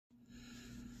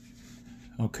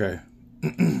Okay.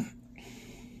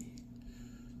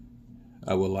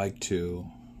 I would like to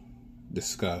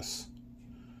discuss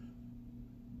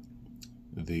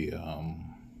the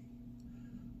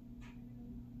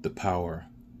the power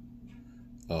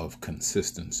of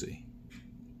consistency,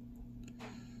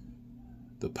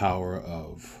 the power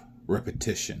of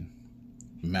repetition,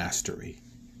 mastery.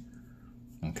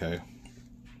 Okay.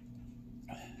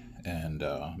 And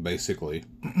basically,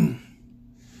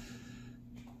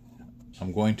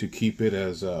 I'm going to keep it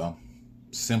as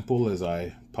simple as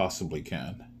I possibly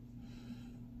can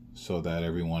so that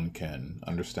everyone can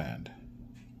understand.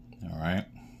 All right?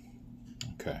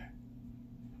 Okay.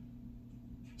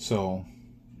 So,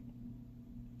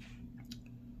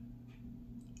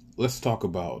 let's talk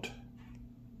about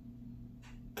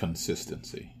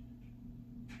consistency.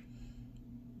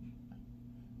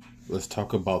 Let's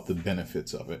talk about the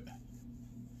benefits of it.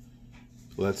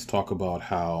 Let's talk about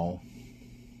how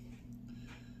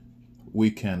we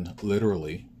can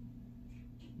literally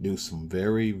do some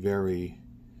very, very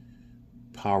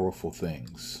powerful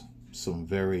things, some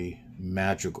very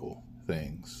magical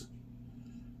things.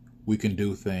 We can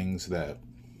do things that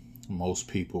most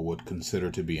people would consider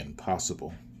to be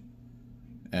impossible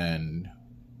and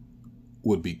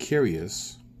would be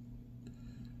curious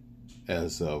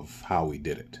as of how we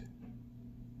did it.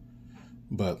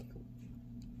 But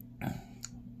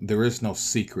there is no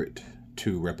secret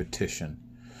to repetition.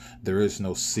 There is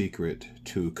no secret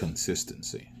to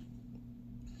consistency.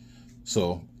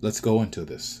 So let's go into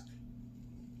this.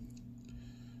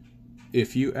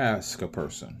 If you ask a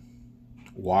person,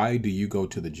 why do you go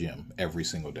to the gym every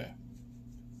single day?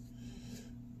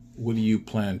 What do you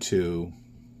plan to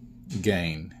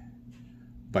gain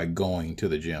by going to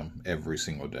the gym every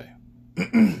single day?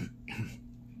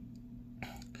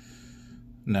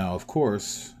 Now, of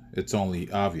course, it's only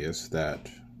obvious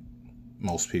that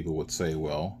most people would say,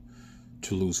 well,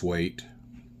 to lose weight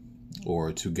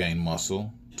or to gain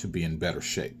muscle, to be in better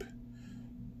shape.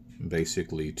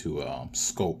 Basically, to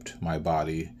sculpt my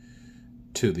body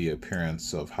to the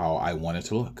appearance of how I want it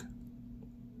to look.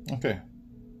 Okay,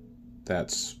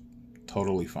 that's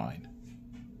totally fine.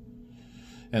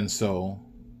 And so,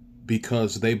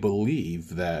 because they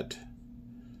believe that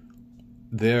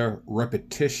their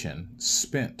repetition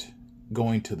spent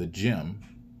going to the gym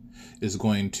is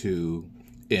going to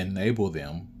enable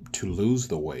them to lose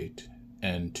the weight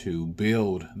and to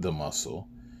build the muscle,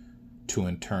 to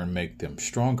in turn make them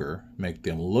stronger, make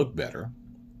them look better,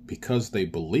 because they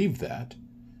believe that,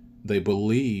 they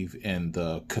believe in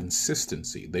the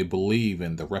consistency, they believe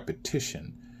in the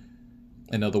repetition.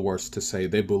 In other words, to say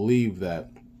they believe that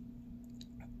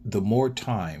the more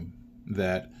time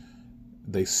that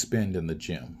they spend in the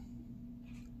gym,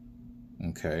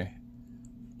 okay,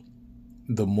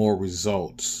 the more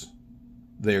results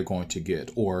they're going to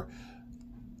get. Or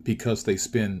because they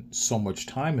spend so much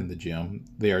time in the gym,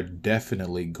 they are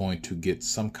definitely going to get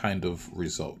some kind of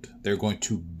result. They're going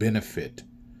to benefit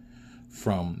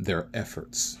from their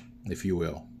efforts, if you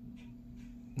will.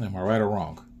 Am I right or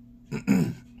wrong?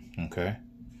 Okay.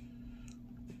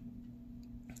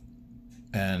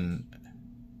 And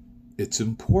it's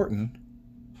important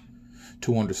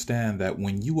to understand that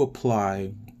when you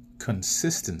apply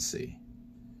consistency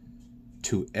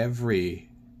to every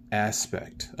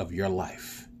aspect of your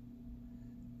life,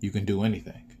 you can do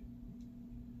anything.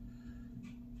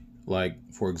 Like,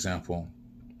 for example,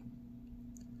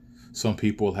 some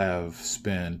people have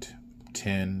spent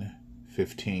 10,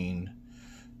 15,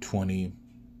 20,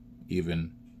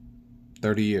 even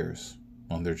 30 years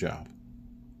on their job.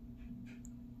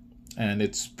 And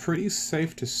it's pretty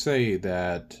safe to say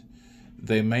that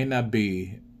they may not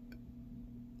be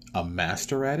a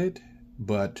master at it,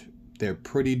 but they're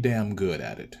pretty damn good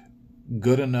at it.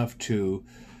 Good enough to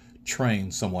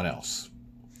train someone else.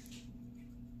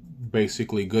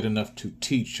 Basically good enough to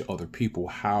teach other people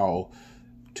how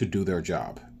to do their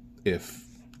job if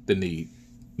the need,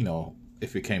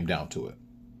 if it came down to it.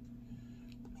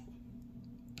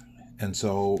 And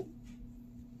so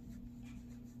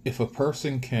if a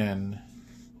person can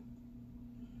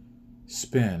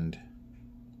spend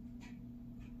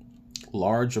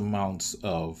large amounts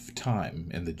of time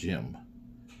in the gym,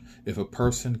 if a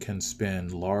person can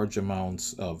spend large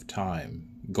amounts of time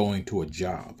going to a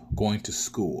job, going to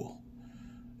school,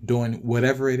 doing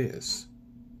whatever it is,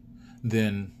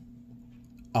 then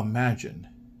imagine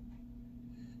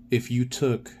if you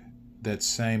took that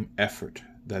same effort,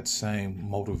 that same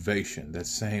motivation, that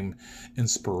same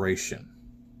inspiration,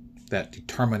 that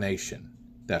determination,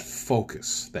 that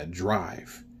focus, that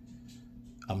drive.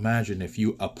 Imagine if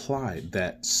you applied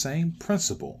that same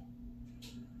principle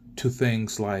to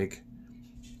things like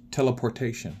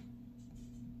teleportation,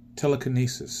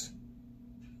 telekinesis,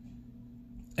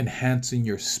 enhancing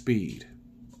your speed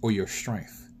or your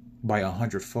strength by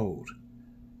 100-fold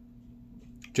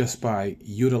just by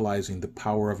utilizing the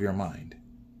power of your mind.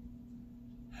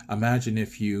 Imagine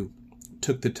if you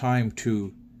took the time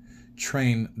to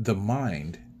train the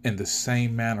mind in the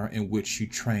same manner in which you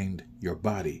trained your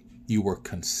body. You were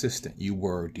consistent, you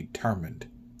were determined,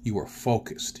 you were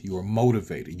focused, you were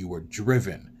motivated, you were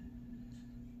driven.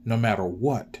 No matter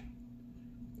what,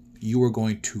 you were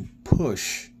going to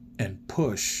push and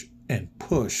push and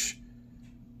push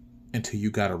until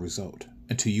you got a result,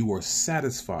 until you were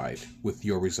satisfied with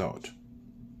your result.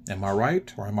 Am I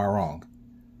right or am I wrong?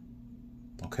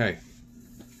 Okay.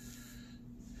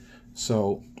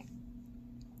 So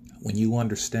when you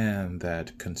understand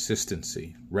that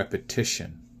consistency,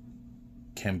 repetition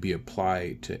can be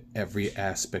applied to every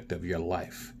aspect of your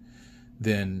life,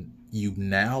 then you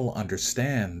now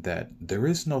understand that there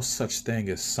is no such thing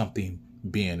as something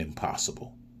being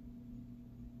impossible.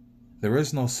 There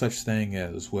is no such thing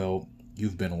as, well,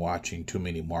 you've been watching too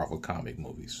many Marvel comic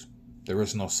movies. There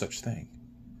is no such thing.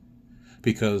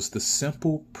 Because the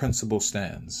simple principle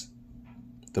stands.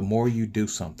 The more you do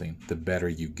something, the better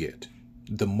you get.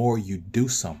 The more you do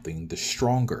something, the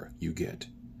stronger you get.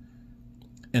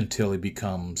 Until it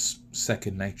becomes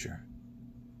second nature.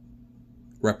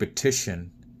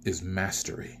 Repetition is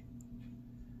mastery.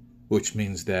 Which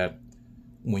means that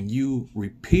when you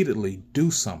repeatedly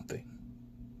do something,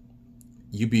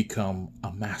 you become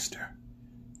a master.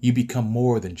 You become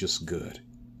more than just good.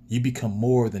 You become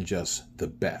more than just the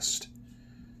best.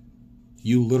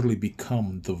 You literally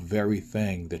become the very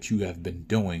thing that you have been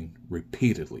doing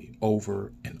repeatedly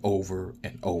over and over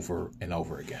and over and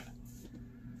over again.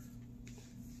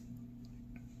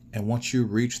 And once you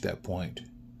reach that point,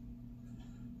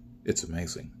 it's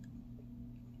amazing.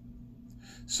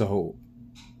 So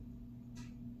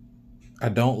I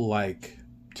don't like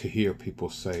to hear people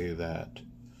say that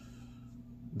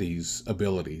these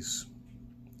abilities,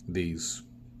 these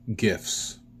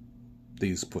gifts,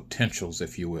 these potentials,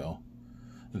 if you will,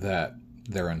 that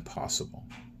they're impossible.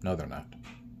 No, they're not.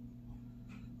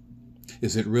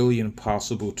 Is it really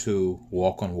impossible to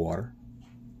walk on water?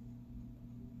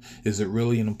 Is it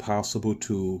really impossible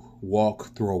to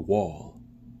walk through a wall?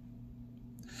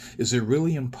 Is it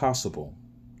really impossible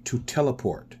to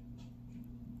teleport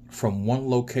from one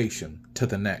location to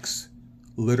the next,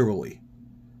 literally,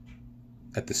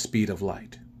 at the speed of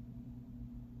light?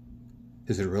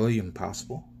 Is it really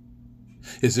impossible?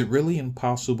 Is it really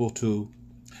impossible to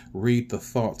read the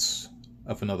thoughts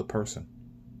of another person?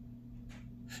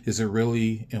 Is it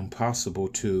really impossible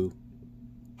to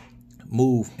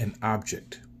move an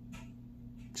object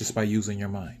just by using your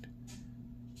mind?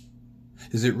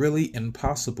 Is it really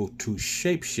impossible to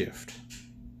shapeshift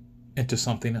into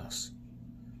something else?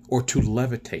 Or to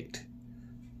levitate?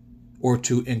 Or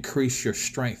to increase your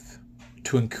strength?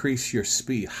 To increase your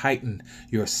speed? Heighten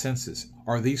your senses?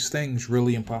 Are these things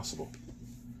really impossible?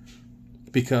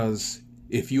 Because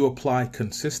if you apply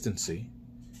consistency,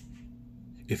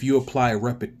 if you apply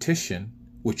repetition,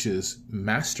 which is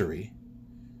mastery,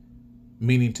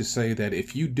 meaning to say that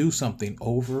if you do something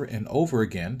over and over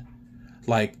again,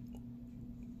 like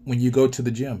when you go to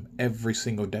the gym every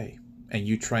single day and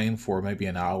you train for maybe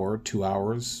an hour, 2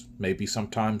 hours, maybe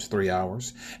sometimes 3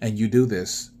 hours, and you do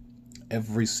this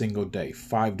every single day,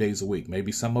 5 days a week,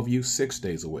 maybe some of you 6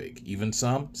 days a week, even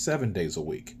some 7 days a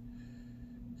week.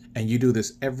 And you do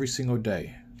this every single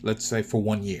day, let's say for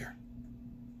 1 year.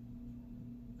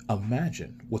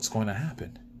 Imagine what's going to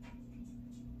happen.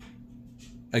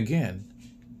 Again,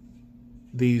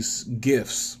 these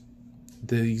gifts,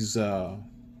 these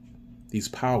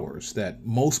powers that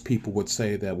most people would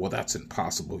say that, well, that's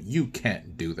impossible. You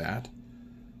can't do that.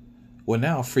 Well,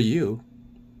 now for you,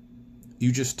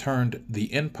 you just turned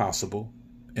the impossible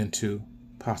into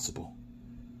possible.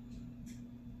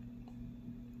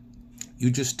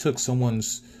 You just took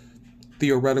someone's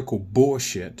theoretical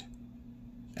bullshit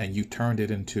and you turned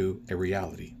it into a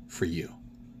reality for you.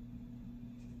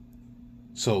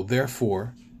 So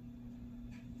therefore,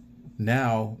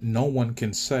 now no one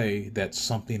can say that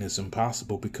something is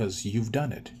impossible because you've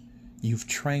done it. You've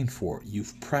trained for it.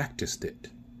 You've practiced it.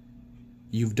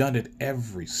 You've done it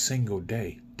every single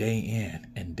day, day in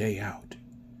and day out.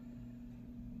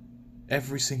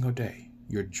 Every single day.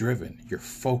 You're driven, you're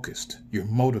focused, you're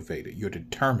motivated, you're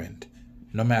determined.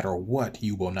 No matter what,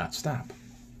 you will not stop.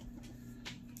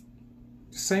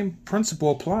 Same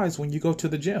principle applies when you go to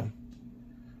the gym.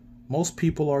 Most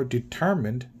people are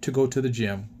determined to go to the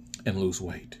gym and lose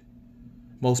weight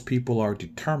Most people are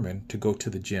determined to go to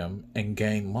the gym and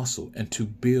gain muscle and to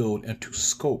build and to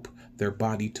sculpt their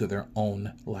body to their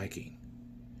own liking.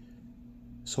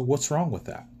 So what's wrong with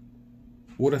that?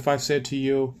 What if I said to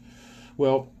you,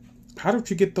 well, how did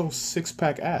you get those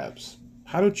six-pack abs?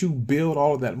 How did you build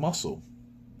all of that muscle?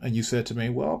 And you said to me,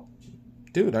 well,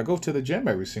 dude, I go to the gym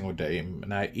every single day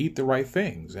and I eat the right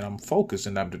things and I'm focused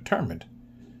and I'm determined.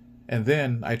 And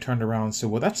then I turned around and said,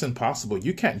 well, that's impossible.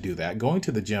 You can't do that. Going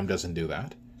to the gym doesn't do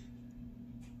that.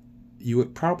 You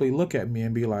would probably look at me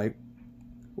and be like,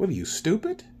 what are you,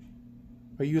 stupid?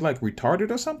 Are you like retarded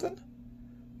or something?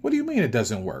 What do you mean it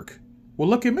doesn't work? Well,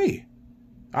 look at me.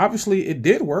 Obviously, it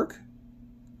did work.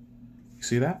 You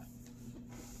see that?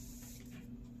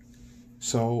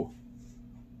 So,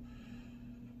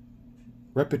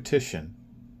 repetition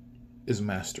is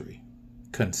mastery.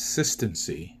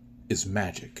 Consistency is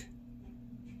magic.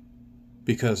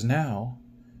 Because now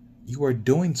you are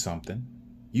doing something.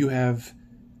 You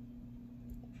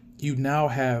now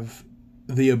have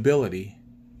the ability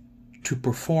to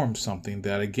perform something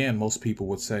that, again, most people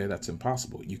would say that's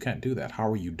impossible. You can't do that.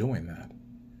 How are you doing that?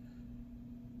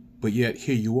 But yet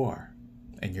here you are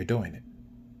and you're doing it.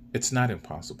 It's not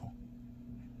impossible.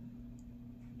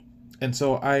 And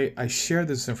so I share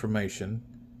this information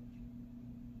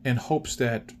in hopes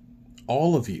that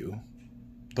all of you,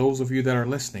 those of you that are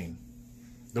listening,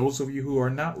 those of you who are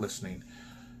not listening,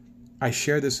 I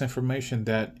share this information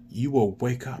that you will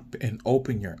wake up and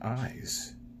open your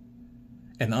eyes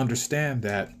and understand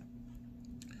that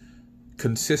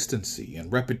consistency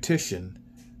and repetition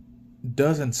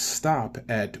doesn't stop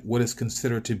at what is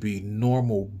considered to be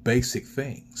normal basic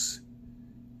things.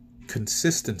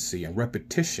 Consistency and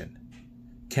repetition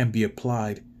can be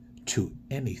applied to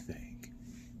anything.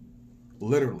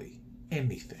 Literally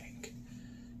anything.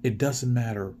 It doesn't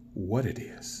matter what it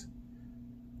is.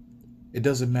 It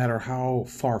doesn't matter how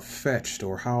far-fetched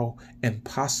or how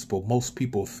impossible most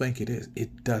people think it is.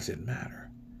 It doesn't matter.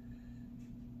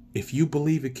 If you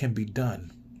believe it can be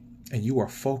done and you are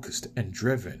focused and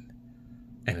driven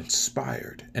and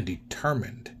inspired and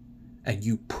determined and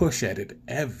you push at it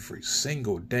every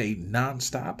single day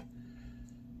nonstop,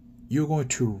 you're going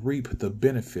to reap the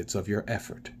benefits of your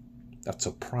effort. That's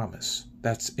a promise.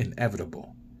 That's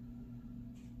inevitable.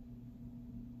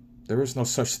 There is no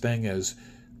such thing as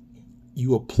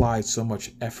you applied so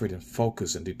much effort and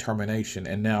focus and determination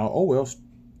and now, oh well,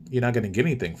 you're not going to get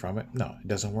anything from it. No, it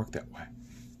doesn't work that way.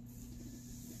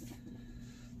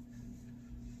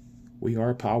 We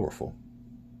are powerful.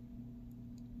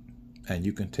 And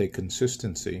you can take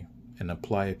consistency and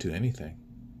apply it to anything.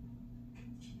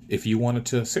 If you wanted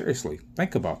to, seriously,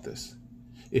 think about this.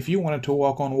 If you wanted to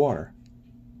walk on water,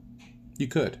 you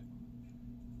could.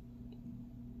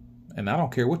 And I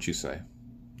don't care what you say.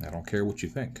 I don't care what you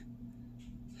think.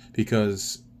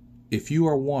 Because if you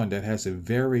are one that has a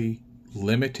very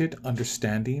limited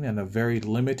understanding and a very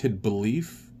limited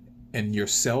belief in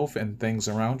yourself and things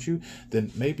around you,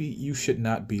 then maybe you should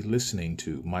not be listening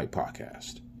to my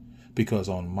podcast. Because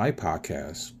on my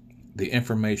podcast, the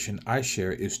information I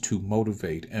share is to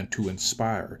motivate and to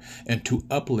inspire and to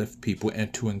uplift people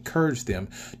and to encourage them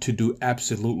to do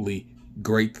absolutely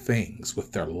great things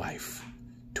with their life,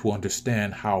 to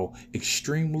understand how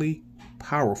extremely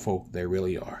powerful they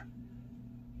really are.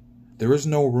 There is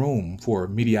no room for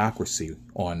mediocrity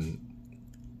on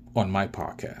my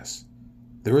podcast.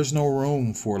 There is no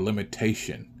room for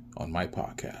limitation on my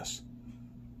podcast.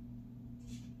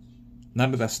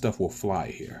 None of that stuff will fly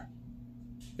here.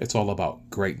 It's all about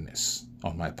greatness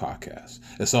on my podcast.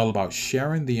 It's all about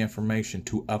sharing the information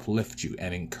to uplift you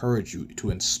and encourage you,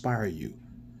 to inspire you,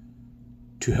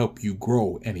 to help you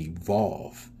grow and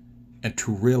evolve and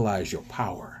to realize your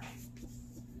power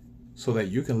so that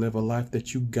you can live a life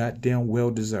that you goddamn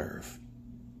well deserve.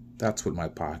 That's what my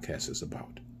podcast is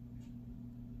about.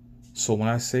 So when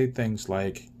I say things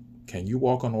like, can you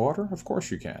walk on water? Of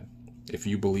course you can. If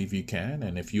you believe you can,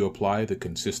 and if you apply the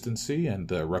consistency and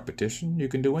the repetition, you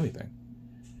can do anything.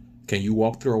 Can you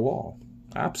walk through a wall?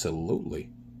 Absolutely.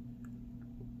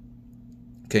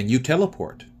 Can you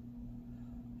teleport?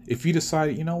 If you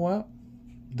decide, you know what?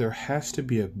 There has to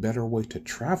be a better way to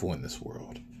travel in this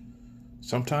world.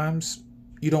 Sometimes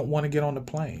you don't want to get on a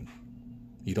plane.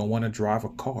 You don't want to drive a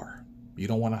car. You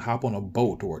don't want to hop on a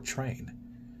boat or a train.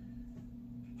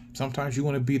 Sometimes you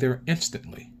want to be there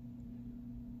instantly.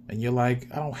 And you're like,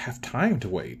 I don't have time to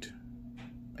wait.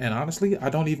 And honestly, I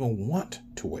don't even want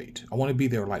to wait. I want to be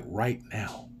there like right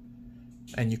now.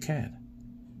 And you can.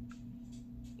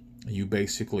 You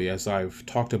basically, as I've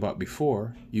talked about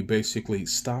before, you basically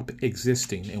stop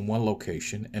existing in one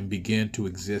location and begin to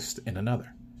exist in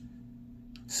another.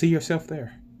 See yourself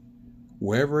there.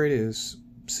 Wherever it is,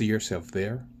 see yourself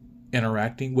there,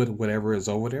 interacting with whatever is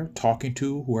over there, talking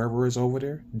to whoever is over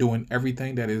there, doing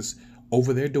everything that is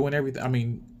over there, doing everything. I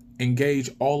mean, engage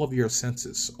all of your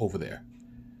senses over there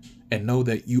and know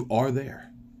that you are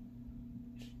there.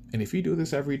 And if you do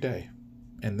this every day,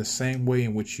 in the same way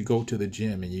in which you go to the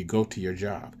gym and you go to your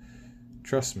job,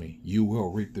 trust me, you will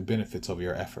reap the benefits of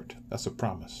your effort. That's a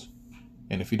promise.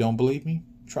 And if you don't believe me,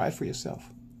 try it for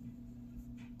yourself.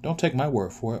 Don't take my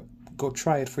word for it. Go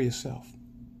try it for yourself.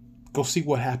 Go see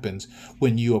what happens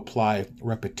when you apply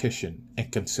repetition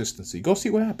and consistency. Go see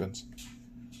what happens.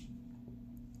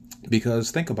 Because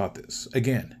think about this.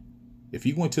 Again, if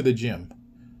you went to the gym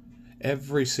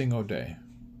every single day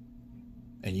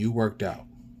and you worked out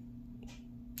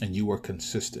and you were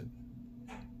consistent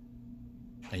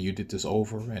and you did this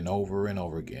over and over and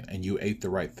over again and you ate the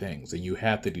right things and you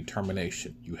had the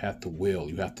determination, you had the will,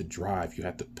 you had the drive, you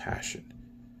had the passion,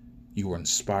 you were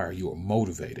inspired, you were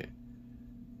motivated,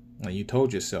 and you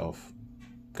told yourself,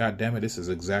 God damn it, this is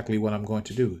exactly what I'm going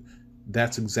to do.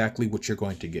 That's exactly what you're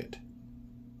going to get.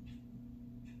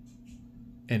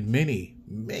 And many,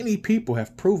 many people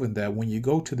have proven that when you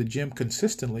go to the gym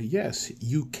consistently, yes,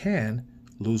 you can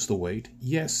lose the weight.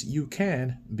 Yes, you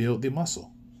can build the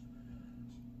muscle.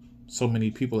 So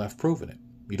many people have proven it.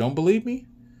 You don't believe me?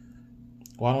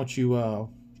 Why don't you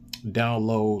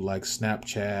download like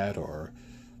Snapchat or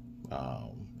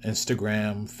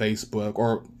Instagram, Facebook,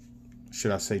 or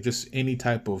should I say just any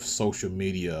type of social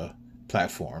media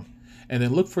platform, and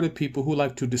then look for the people who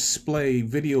like to display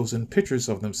videos and pictures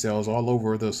of themselves all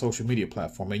over the social media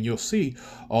platform, and you'll see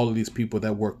all of these people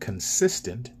that were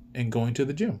consistent in going to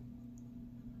the gym.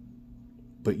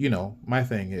 But you know, my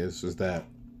thing is that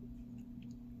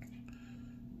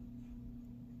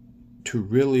to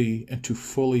really and to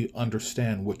fully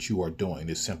understand what you are doing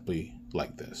is simply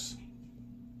like this.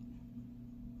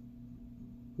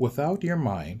 Without your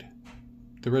mind,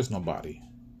 there is no body.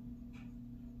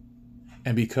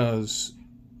 And because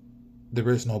there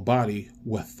is no body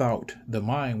without the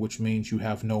mind, which means you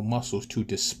have no muscles to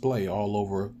display all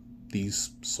over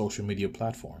these social media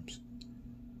platforms.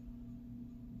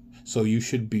 So you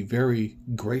should be very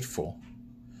grateful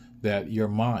that your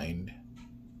mind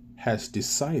has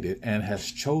decided and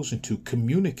has chosen to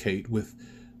communicate with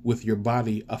your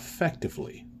body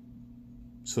effectively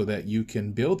so that you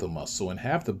can build the muscle and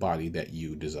have the body that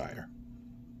you desire.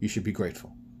 You should be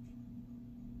grateful.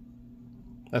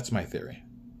 That's my theory.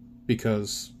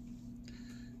 Because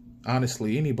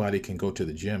honestly, anybody can go to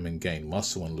the gym and gain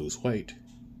muscle and lose weight.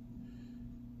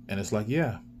 And it's like,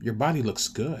 yeah, your body looks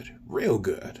good, real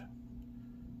good.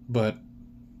 But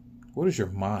what does your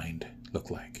mind look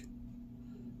like?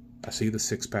 I see the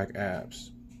six-pack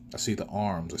abs. I see the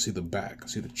arms. I see the back. I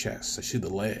see the chest. I see the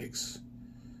legs.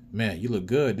 Man, you look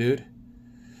good, dude.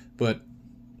 But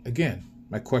again,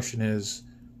 my question is,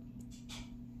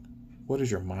 what does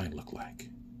your mind look like?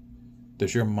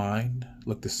 Does your mind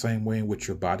look the same way in which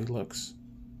your body looks?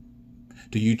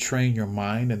 Do you train your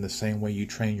mind in the same way you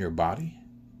train your body?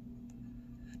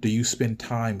 Do you spend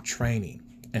time training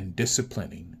and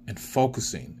disciplining and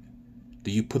focusing?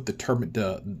 Do you put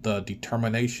the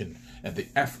determination and the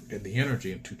effort and the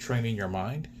energy into training your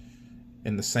mind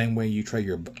in the same way you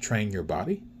train your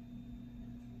body?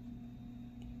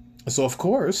 So, of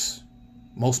course,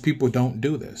 most people don't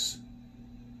do this.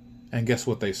 And guess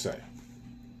what they say?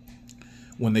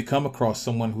 When they come across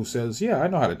someone who says, yeah, I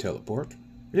know how to teleport.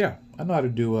 Yeah, I know how to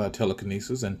do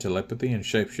telekinesis and telepathy and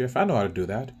shapeshift. I know how to do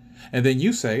that. And then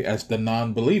you say, as the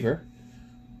non-believer,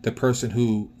 the person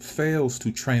who fails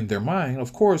to train their mind,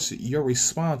 of course, your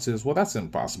response is, well, that's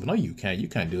impossible. No, you can't. You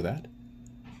can't do that.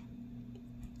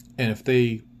 And if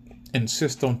they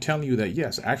insist on telling you that,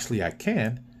 yes, actually I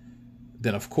can,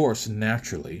 then of course,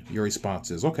 naturally, your response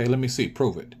is, okay, let me see,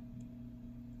 prove it.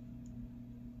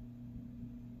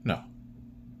 No.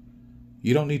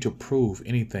 You don't need to prove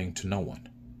anything to no one.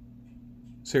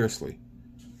 Seriously.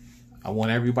 I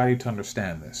want everybody to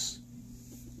understand this.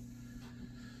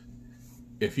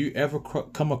 If you ever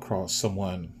come across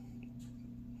someone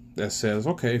that says,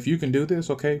 okay, if you can do this,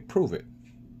 okay, prove it.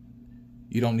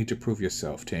 You don't need to prove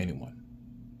yourself to anyone,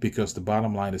 because the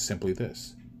bottom line is simply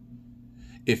this.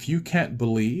 If you can't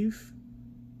believe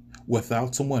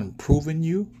without someone proving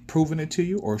it to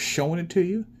you or showing it to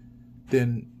you,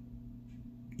 then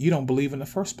you don't believe in the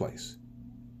first place.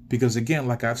 Because again,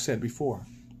 like I've said before,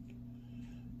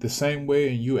 the same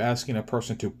way in you asking a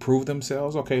person to prove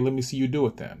themselves, okay, let me see you do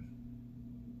it then.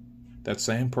 That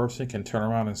same person can turn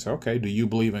around and say, okay, do you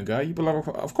believe in God? You believe,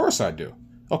 of course I do.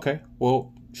 Okay,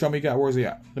 well, show me God. Where's he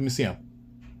at? Let me see him.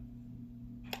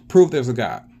 Prove there's a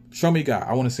God. Show me God.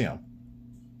 I want to see him.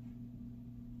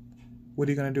 what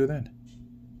are you going to do then?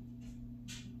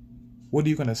 What are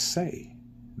you going to say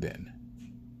then?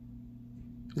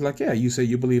 He's like, yeah, you say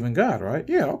you believe in God, right?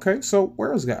 Yeah, okay. So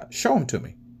where is God? Show him to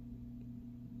me.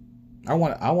 I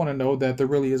want to know that there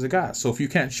really is a God. So if you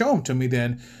can't show him to me,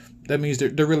 then that means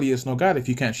there really is no God if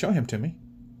you can't show him to me.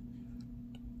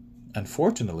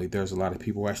 Unfortunately, there's a lot of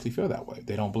people who actually feel that way.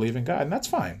 They don't believe in God, and that's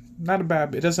fine.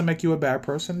 It doesn't make you a bad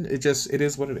person. It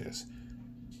is what it is.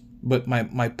 But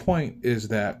my point is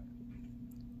that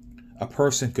a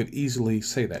person could easily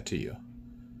say that to you.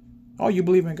 Oh, you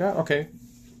believe in God? Okay,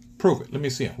 prove it. Let me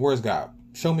see him. Where's God?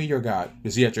 Show me your God.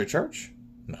 Is he at your church?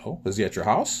 No. Is he at your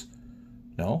house?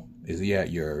 No. Is he at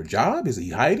your job? Is he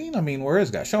hiding? I mean, where is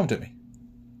God? Show him to me.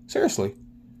 Seriously.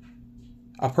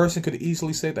 A person could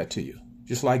easily say that to you.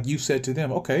 Just like you said to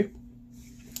them, okay,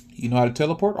 you know how to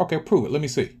teleport? Okay, prove it. Let me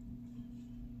see.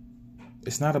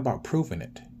 It's not about proving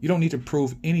it. You don't need to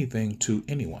prove anything to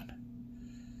anyone.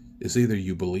 It's either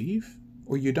you believe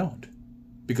or you don't.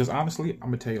 Because honestly, I'm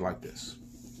going to tell you like this.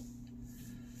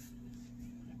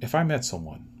 If I met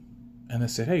someone and they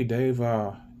said, hey, Dave,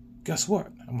 guess what?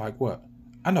 I'm like, what?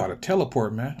 I know how to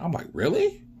teleport, man. I'm like,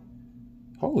 really?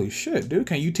 Holy shit, dude.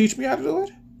 Can you teach me how to do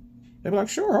it? They'd be like,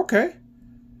 sure, okay.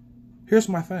 Here's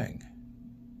my thing.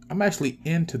 I'm actually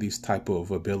into these type of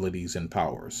abilities and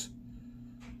powers.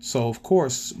 So, of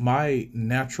course, my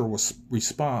natural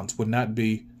response would not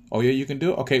be, oh, yeah, you can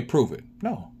do it? Okay, prove it.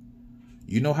 No.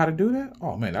 You know how to do that?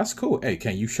 Oh, man, that's cool. Hey,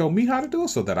 can you show me how to do it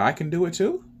so that I can do it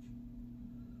too?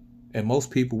 And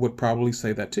most people would probably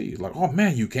say that to you. Like, oh,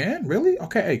 man, you can? Really?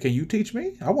 Okay, hey, can you teach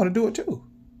me? I want to do it too.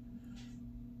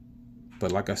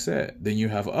 But like I said, then you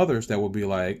have others that will be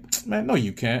like, man, no,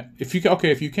 you can't. If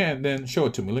you can, then show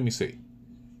it to me. Let me see.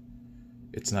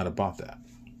 It's not about that.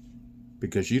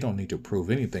 Because you don't need to prove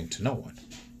anything to no one.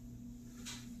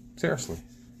 Seriously.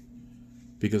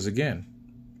 Because again,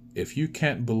 if you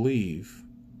can't believe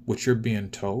what you're being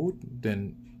told,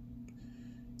 then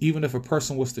even if a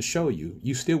person was to show you,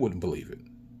 you still wouldn't believe it.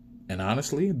 And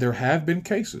honestly, there have been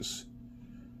cases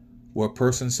where a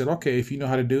person said, okay, if you know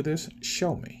how to do this,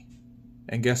 show me.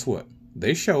 And guess what?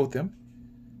 They showed them.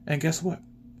 And guess what?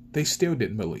 They still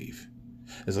didn't believe.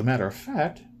 As a matter of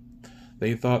fact,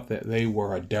 they thought that they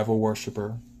were a devil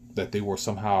worshiper, that they were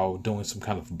somehow doing some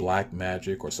kind of black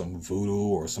magic or some voodoo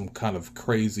or some kind of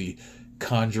crazy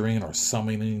conjuring or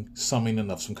summoning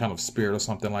of some kind of spirit or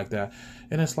something like that.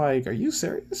 And it's like, are you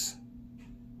serious?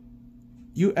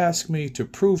 You asked me to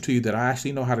prove to you that I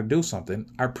actually know how to do something.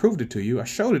 I proved it to you. I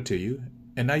showed it to you.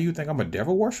 And now you think I'm a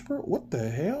devil worshiper? What the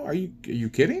hell? Are you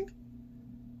kidding?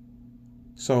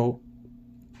 So,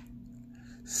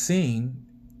 seeing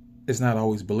is not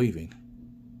always believing.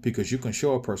 Because you can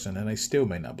show a person and they still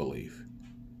may not believe.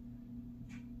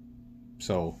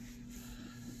 So,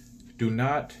 do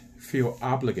not feel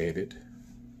obligated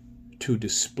to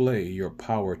display your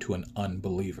power to an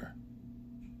unbeliever.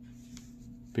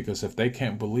 Because if they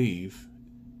can't believe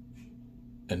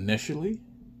initially,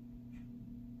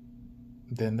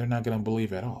 then they're not going to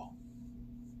believe at all.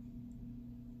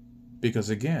 Because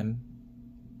again,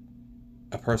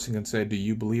 a person can say, do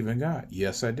you believe in God?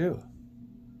 Yes, I do.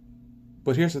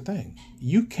 But here's the thing.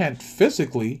 You can't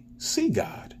physically see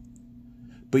God.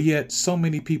 But yet so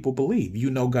many people believe. You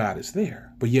know God is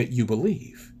there. But yet you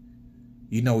believe.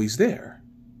 You know he's there.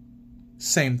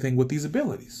 Same thing with these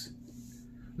abilities.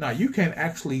 Now, you can't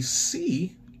actually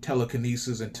see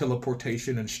telekinesis and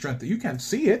teleportation and strength. You can't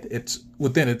see it. It's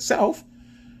within itself.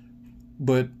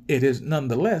 But it is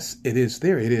nonetheless, it is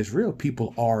there. It is real.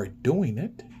 People are doing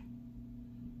it.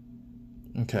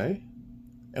 Okay.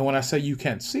 And when I say you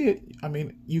can't see it, I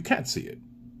mean, you can't see it.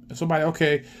 And somebody,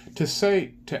 okay,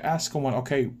 to ask someone,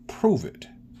 okay, prove it.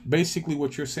 Basically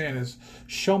what you're saying is,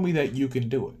 show me that you can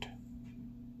do it.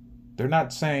 They're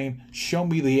not saying, show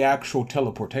me the actual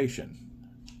teleportation.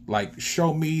 Like,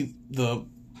 show me the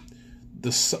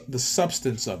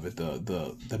substance of it,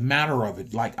 the matter of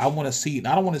it. Like, I want to see it.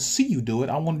 I don't want to see you do it.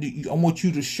 I want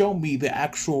you to show me the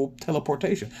actual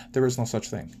teleportation. There is no such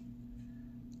thing.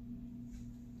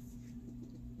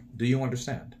 Do you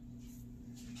understand?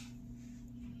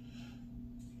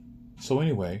 So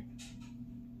anyway,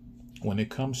 when it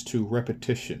comes to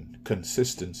repetition,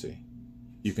 consistency,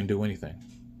 you can do anything.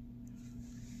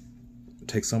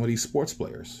 Take some of these sports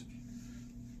players.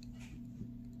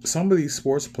 Some of these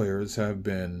sports players have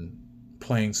been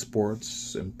playing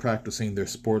sports and practicing their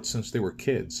sports since they were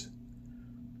kids.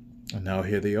 And now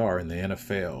here they are in the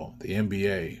NFL, the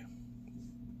NBA.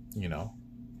 You know,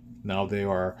 now they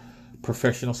are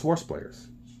professional sports players,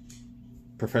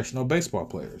 professional baseball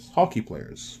players, hockey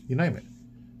players, you name it.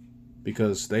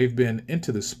 Because they've been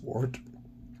into the sport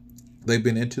They've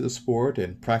been into the sport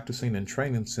and practicing and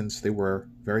training since they were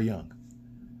very young.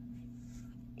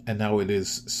 And now it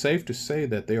is safe to say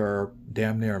that they are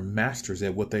damn near masters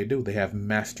at what they do. They have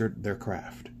mastered their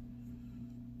craft.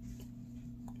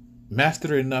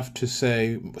 Mastered enough to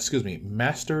say,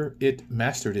 mastered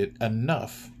it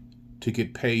enough to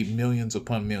get paid millions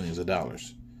upon millions of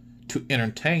dollars to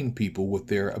entertain people with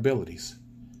their abilities.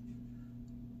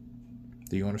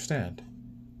 Do you understand?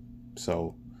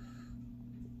 So,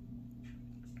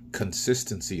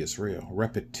 consistency is real.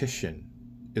 Repetition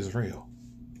is real.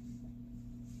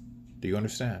 Do you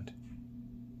understand?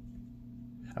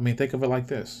 I mean, think of it like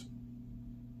this.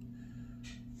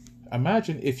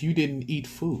 Imagine if you didn't eat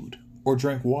food or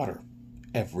drink water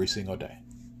every single day.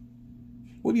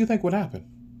 What do you think would happen?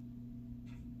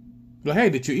 Like, hey,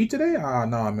 did you eat today? Oh,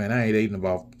 no, man, I ain't eaten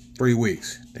about 3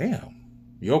 weeks. Damn,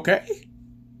 you okay?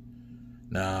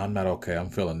 Nah, I'm not okay. I'm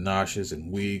feeling nauseous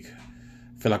and weak.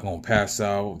 I feel like I'm going to pass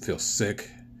out and feel sick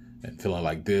and feeling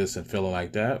like this and feeling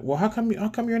like that. Well, how come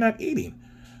you're not eating?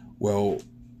 Well,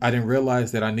 I didn't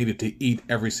realize that I needed to eat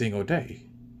every single day.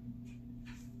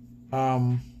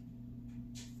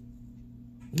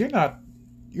 You're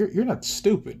not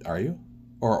stupid, are you?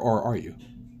 Or are you?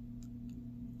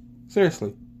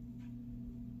 Seriously.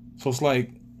 So it's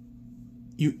like,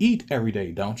 you eat every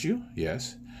day, don't you?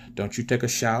 Yes. Don't you take a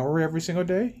shower every single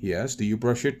day? Yes. Do you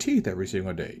brush your teeth every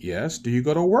single day? Yes. Do you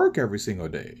go to work every single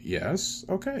day? Yes.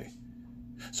 Okay.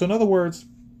 So in other words,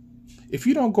 if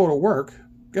you don't go to work,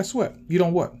 guess what? You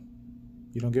don't what?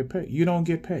 You don't get paid. You don't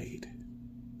get paid.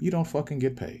 You don't fucking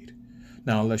get paid.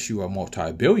 Now, unless you are a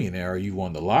multi-billionaire or you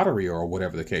won the lottery or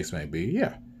whatever the case may be,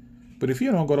 yeah. But if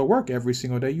you don't go to work every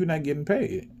single day, you're not getting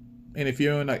paid. And if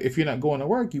you're not going to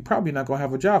work, you're probably not going to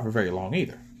have a job for very long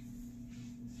either.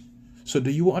 So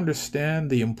do you understand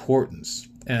the importance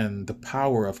and the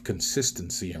power of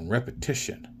consistency and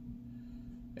repetition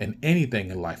in anything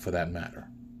in life for that matter?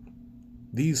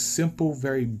 These simple,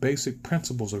 very basic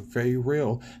principles are very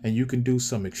real, and you can do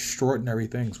some extraordinary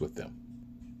things with them.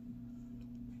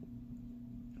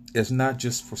 It's not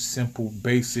just for simple,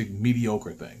 basic,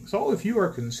 mediocre things. Oh, if you are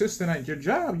consistent at your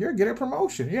job, you'll get a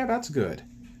promotion. Yeah, that's good.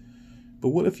 But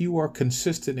what if you are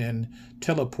consistent in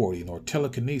teleporting or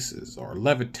telekinesis or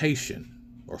levitation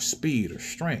or speed or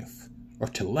strength or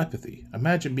telepathy?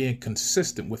 Imagine being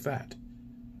consistent with that.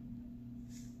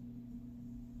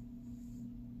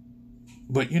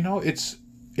 But it's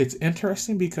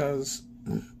interesting because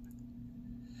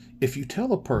if you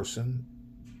tell a person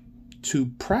to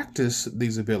practice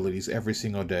these abilities every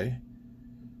single day,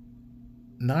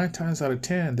 9 times out of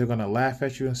 10, they're going to laugh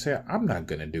at you and say, I'm not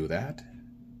going to do that.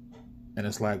 And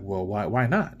it's like, well, why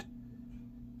not?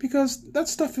 Because that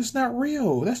stuff is not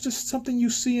real. That's just something you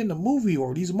see in the movie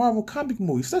or these Marvel comic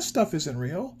movies. That stuff isn't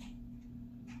real.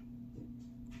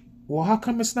 Well, how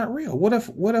come it's not real? What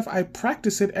if I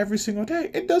practice it every single day?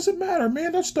 It doesn't matter,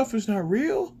 man. That stuff is not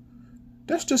real.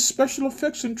 That's just special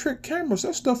effects and trick cameras.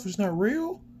 That stuff is not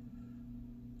real.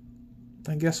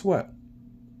 And guess what?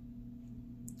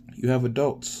 You have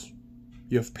adults.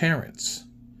 You have parents.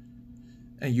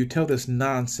 And you tell this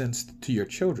nonsense to your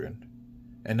children.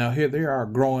 And now here they are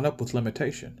growing up with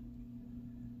limitation.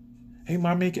 Hey,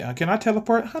 mommy, can I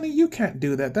teleport? Honey, you can't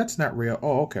do that. That's not real.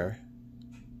 Oh, okay.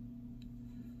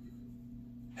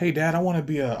 Hey, Dad, I want to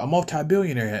be a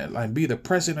multi-billionaire and be the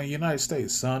president of the United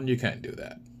States. Son, you can't do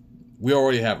that. We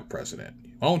already have a president.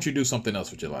 Why don't you do something else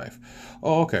with your life?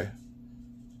 Oh, okay.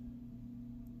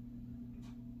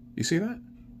 You see that?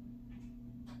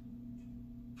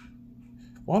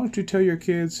 Why don't you tell your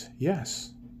kids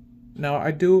yes? Now,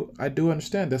 I do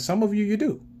understand that some of you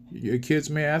do. Your kids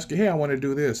may ask you, hey, I want to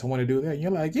do this, I want to do that. And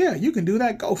you're like, yeah, you can do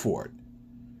that, go for it.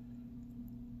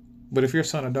 But if your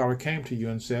son or daughter came to you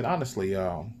and said, honestly,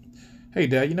 hey,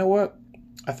 Dad, you know what?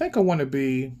 I think I want to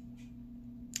be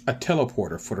a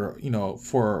teleporter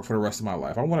for the rest of my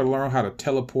life. I want to learn how to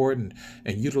teleport and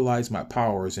utilize my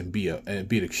powers and be an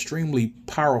extremely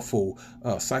powerful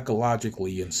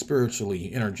psychologically and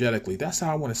spiritually, energetically. That's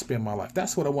how I want to spend my life.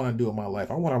 That's what I want to do in my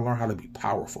life. I want to learn how to be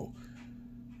powerful.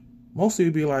 Most of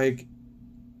you be like,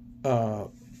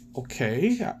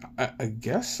 okay, I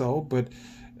guess so, but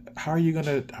how are you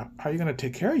gonna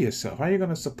take care of yourself? How are you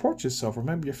gonna support yourself?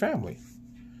 Remember your family.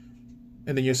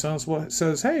 And then your son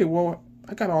says, hey, well,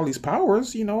 I got all these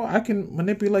powers, I can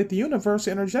manipulate the universe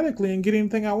energetically and get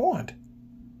anything I want.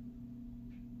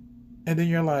 And then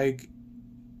you're like,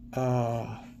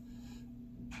 I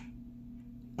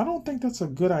don't think that's a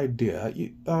good idea.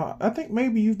 I think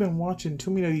maybe you've been watching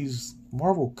too many of these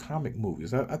Marvel comic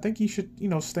movies. I think you should,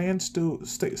 stay in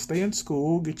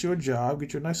school, get you a job,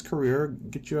 get you a nice career,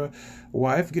 get your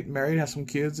wife, get married, have some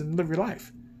kids, and live your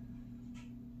life.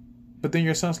 But then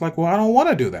your son's like, well, I don't want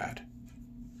to do that.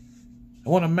 I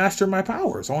want to master my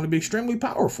powers. I want to be extremely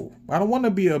powerful. I don't want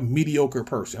to be a mediocre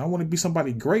person. I want to be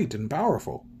somebody great and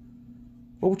powerful.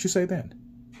 What would you say then?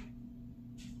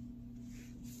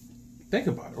 Think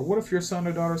about it. Or what if your son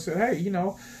or daughter said, hey,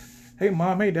 hey,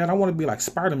 mom, hey, dad, I want to be like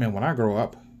Spider-Man when I grow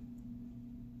up.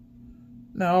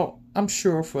 Now, I'm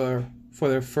sure for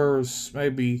their first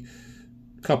maybe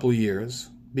couple of years,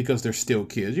 because they're still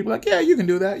kids, you'd be like, yeah, you can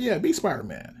do that. Yeah, be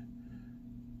Spider-Man.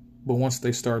 But once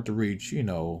they start to reach,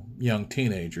 young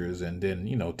teenagers and then,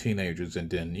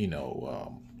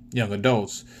 young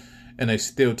adults, and they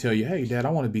still tell you, hey, Dad, I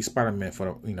want to be Spider-Man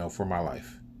for my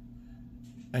life.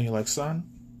 And you're like, son,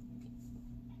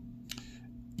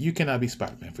 you cannot be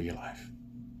Spider-Man for your life.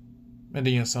 And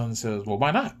then your son says, well, why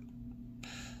not?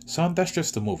 Son, that's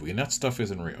just a movie, and that stuff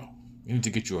isn't real. You need to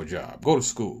get you a job. Go to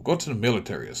school. Go to the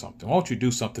military or something. Why don't you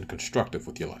do something constructive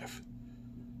with your life?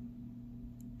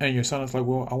 And your son is like,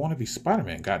 well, I want to be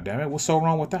Spider-Man, goddammit. What's so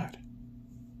wrong with that?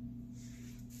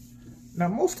 Now,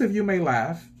 most of you may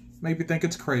laugh, maybe think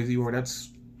it's crazy or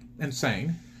that's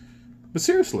insane. But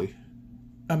seriously,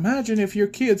 imagine if your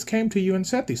kids came to you and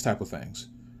said these type of things.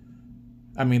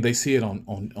 I mean, they see it on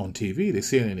TV. They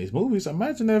see it in these movies.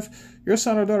 Imagine if your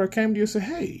son or daughter came to you and said,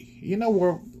 hey,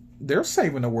 they're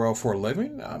saving the world for a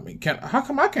living. I mean, how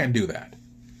come I can't do that?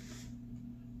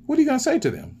 What are you going to say to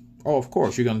them? Oh, of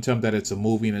course, you're going to tell them that it's a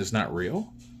movie and it's not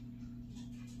real.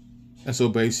 And so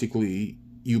basically,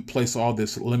 you place all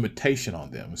this limitation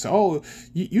on them. So, oh,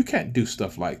 you can't do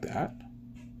stuff like that.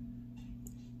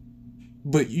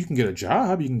 But you can get a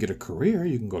job, you can get a career,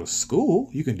 you can go to school,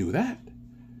 you can do that.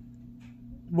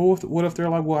 But what if they're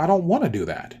like, well, I don't want to do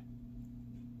that?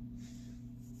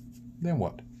 Then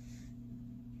what?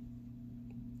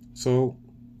 So,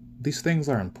 these things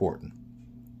are important.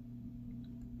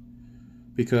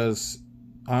 Because,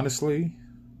 honestly,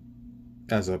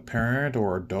 as a parent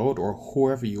or adult or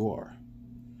whoever you are,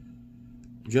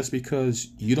 just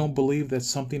because you don't believe that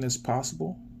something is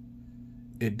possible,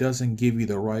 it doesn't give you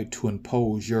the right to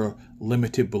impose your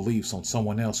limited beliefs on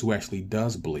someone else who actually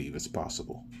does believe it's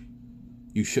possible.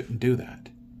 You shouldn't do that.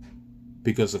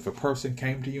 Because if a person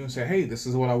came to you and said, hey, this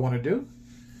is what I want to do,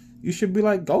 you should be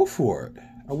like, go for it.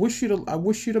 I wish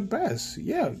you the best.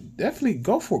 Yeah, definitely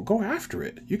go for it. Go after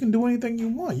it. You can do anything you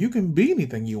want. You can be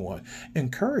anything you want.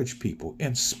 Encourage people,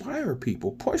 inspire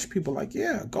people, push people like,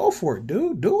 yeah, go for it,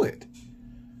 dude. Do it.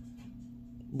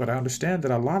 But I understand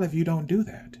that a lot of you don't do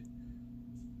that.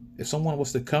 If someone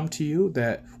was to come to you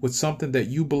with something that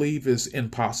you believe is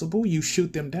impossible, you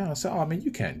shoot them down and say, oh, man,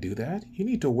 you can't do that. You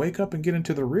need to wake up and get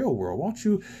into the real world. Why don't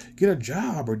you get a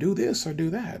job or do this or do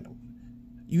that?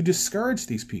 You discourage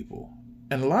these people.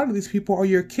 And a lot of these people are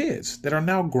your kids that are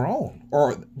now grown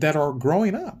or that are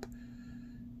growing up.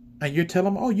 And you tell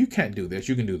them, oh, you can't do this.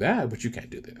 You can do that, but you can't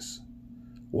do this.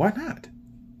 Why not?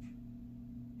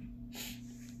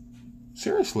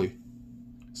 Seriously.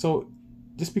 So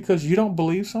just because you don't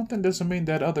believe something doesn't mean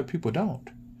that other people don't.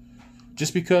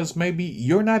 Just because maybe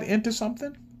you're not into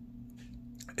something,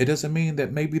 it doesn't mean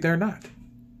that maybe they're not.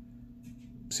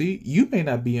 See, you may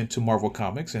not be into Marvel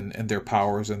Comics and their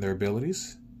powers and their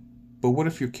abilities. But what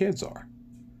if your kids are?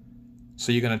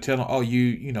 So you're going to tell them, oh,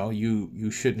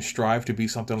 you shouldn't strive to be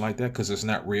something like that because it's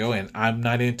not real and I'm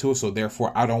not into it, so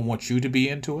therefore I don't want you to be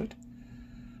into it.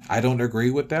 I don't agree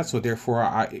with that, so therefore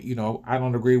I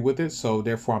don't agree with it, so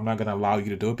therefore I'm not going to allow you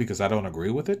to do it because I don't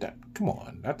agree with it. Come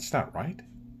on, that's not right.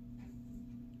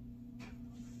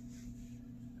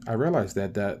 I realize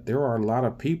that there are a lot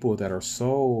of people that are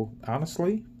so,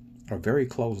 honestly, are very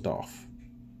closed off.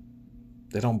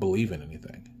 They don't believe in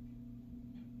anything.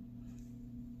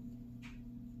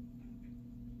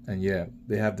 And yeah,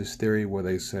 they have this theory where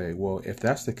they say, well, if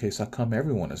that's the case, how come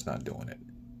everyone is not doing it?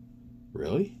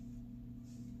 Really?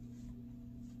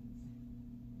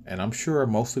 And I'm sure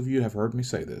most of you have heard me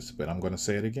say this, but I'm going to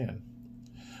say it again.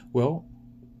 Well,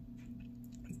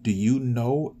 do you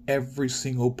know every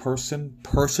single person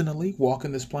personally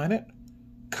walking this planet?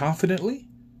 Confidently?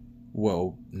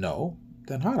 Well, no.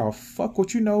 Then how the fuck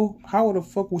would you know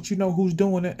who's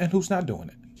doing it and who's not doing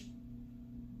it?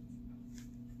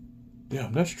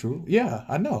 Damn, that's true. Yeah,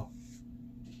 I know.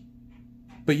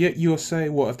 But yet you'll say,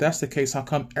 well, if that's the case, how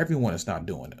come everyone is not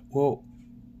doing it? Well,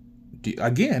 do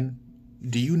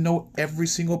you know every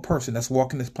single person that's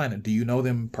walking this planet? Do you know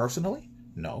them personally?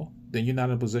 No. Then you're not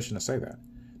in a position to say that.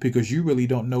 Because you really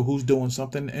don't know who's doing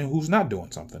something and who's not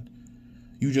doing something.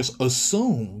 You just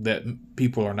assume that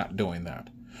people are not doing that.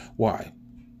 Why?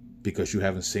 Because you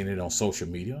haven't seen it on social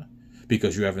media?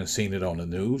 Because you haven't seen it on the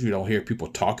news? You don't hear people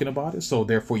talking about it? So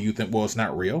therefore you think, well, it's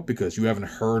not real because you haven't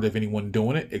heard of anyone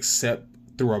doing it except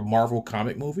through a Marvel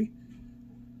comic movie?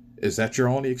 Is that your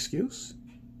only excuse?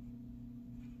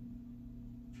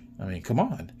 I mean, come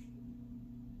on.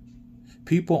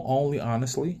 People only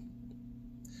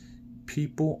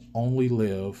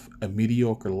live a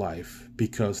mediocre life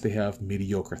because they have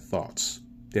mediocre thoughts.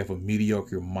 They have a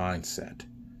mediocre mindset.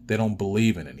 They don't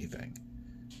believe in anything.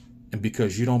 And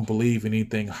because you don't believe in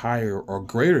anything higher or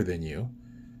greater than you,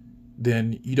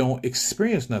 then you don't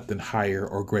experience nothing higher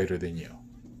or greater than you.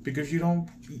 Because you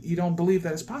don't believe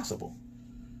that it's possible.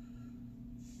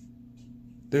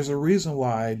 There's a reason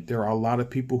why there are a lot of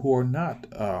people who are not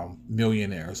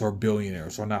millionaires or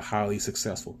billionaires or not highly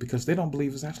successful, because they don't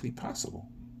believe it's actually possible.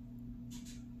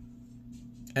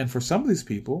 And for some of these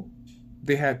people,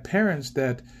 they had parents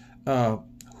that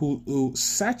who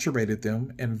saturated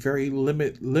them in very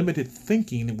limited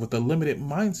thinking with a limited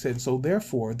mindset. So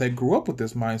therefore, they grew up with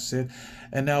this mindset,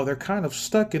 and now they're kind of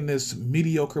stuck in this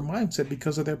mediocre mindset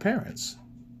because of their parents.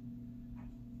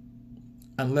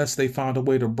 Unless they found a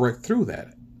way to break through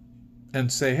that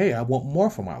and say, hey, I want more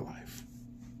for my life.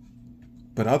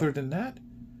 But other than that,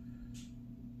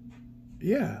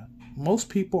 yeah, most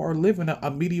people are living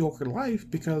a mediocre life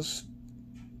because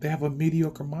they have a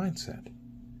mediocre mindset.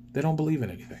 They don't believe in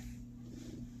anything.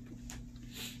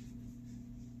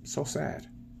 So sad.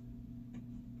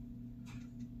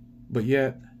 But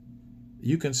yet,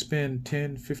 you can spend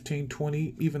 10, 15,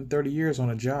 20, even 30 years on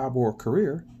a job or a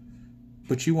career,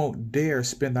 but you won't dare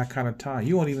spend that kind of time.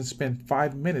 You won't even spend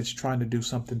 5 minutes trying to do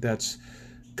something that's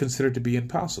considered to be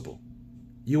impossible.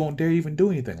 You won't dare even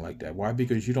do anything like that. Why?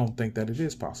 Because you don't think that it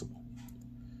is possible.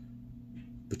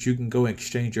 But you can go and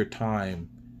exchange your time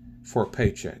for a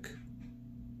paycheck.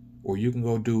 Or you can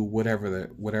go do whatever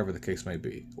the case may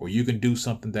be. Or you can do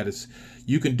something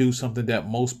that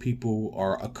most people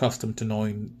are accustomed to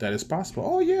knowing that is possible.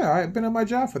 Oh yeah, I've been at my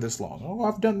job for this long. Oh,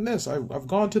 I've done this. I've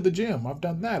gone to the gym. I've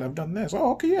done that. I've done this.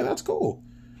 Oh, okay, yeah, that's cool.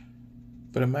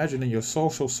 But imagine in your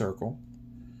social circle,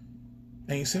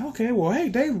 and you say, okay, well, hey,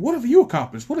 Dave, what have you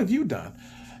accomplished? What have you done?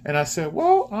 And I said,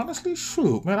 well, honestly,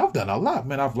 shoot, man, I've done a lot,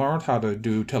 man. I've learned how to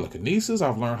do telekinesis.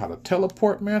 I've learned how to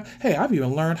teleport, man. Hey, I've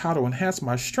even learned how to enhance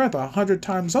my strength 100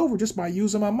 times over just by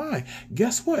using my mind.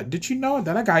 Guess what? Did you know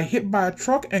that I got hit by a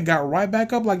truck and got right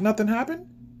back up like nothing happened?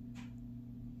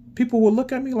 People will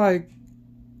look at me like,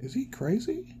 is he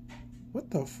crazy? What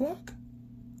the fuck?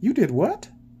 You did what?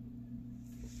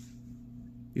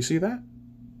 You see that?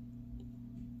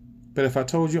 But if I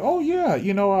told you, oh yeah,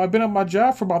 I've been at my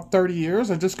job for about 30 years.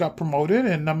 I just got promoted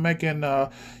and I'm making, I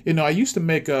used to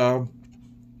make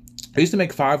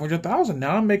 500,000.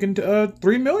 Now I'm making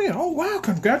 3 million. Oh wow,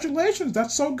 congratulations.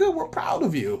 That's so good. We're proud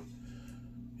of you.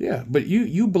 Yeah, but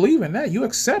you believe in that. You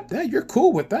accept that. You're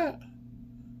cool with that.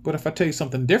 But if I tell you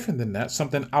something different than that,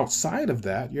 something outside of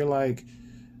that, you're like,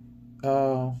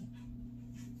 I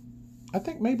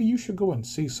think maybe you should go and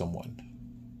see someone.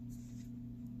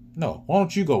 No, why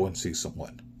don't you go and see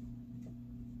someone?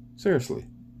 Seriously.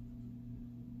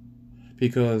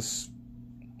 Because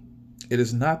it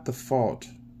is not the fault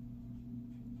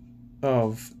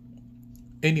of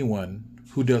anyone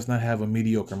who does not have a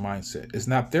mediocre mindset. It's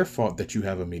not their fault that you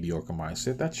have a mediocre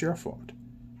mindset. That's your fault.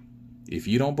 If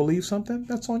you don't believe something,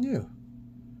 that's on you.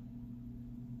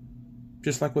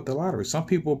 Just like with the lottery. Some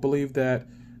people believe that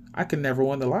I can never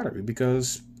win the lottery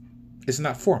because it's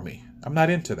not for me. I'm not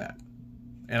into that.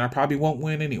 And I probably won't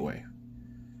win anyway.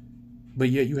 But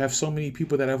yet you have so many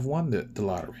people that have won the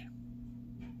lottery.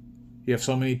 You have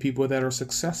so many people that are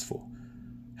successful.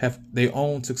 They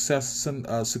own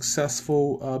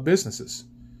successful businesses.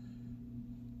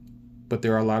 But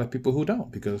there are a lot of people who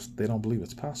don't because they don't believe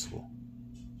it's possible.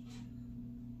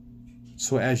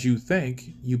 So as you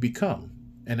think, you become.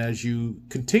 And as you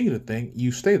continue to think,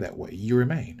 you stay that way. You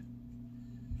remain.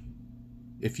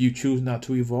 If you choose not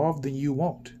to evolve, then you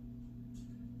won't.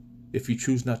 If you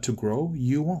choose not to grow,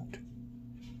 you won't.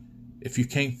 If you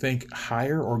can't think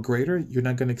higher or greater, you're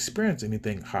not going to experience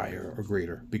anything higher or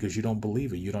greater because you don't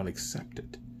believe it. You don't accept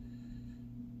it.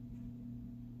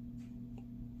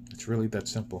 It's really that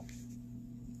simple.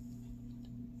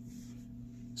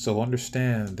 So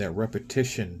understand that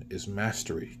repetition is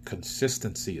mastery.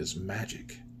 Consistency is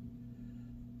magic.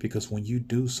 Because when you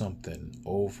do something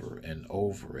over and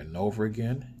over and over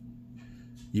again,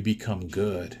 you become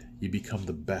good. You become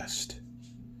the best.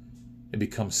 It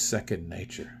becomes second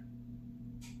nature.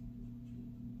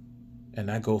 And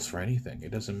that goes for anything.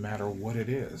 It doesn't matter what it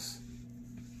is.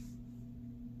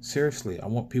 Seriously, I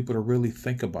want people to really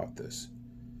think about this.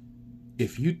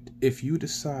 If you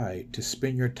decide to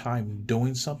spend your time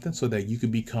doing something so that you can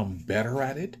become better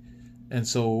at it, and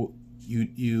so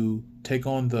you take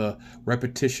on the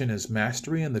repetition as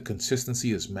mastery and the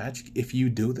consistency as magic, if you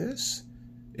do this,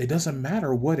 It doesn't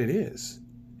matter what it is.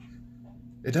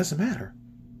 It doesn't matter.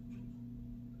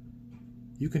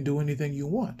 You can do anything you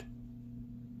want.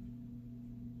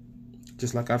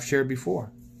 Just like I've shared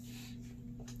before.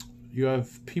 You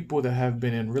have people that have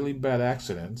been in really bad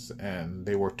accidents and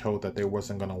they were told that they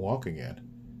wasn't going to walk again.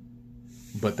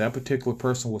 But that particular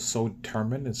person was so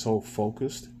determined and so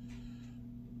focused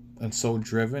and so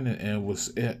driven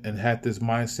and had this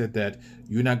mindset that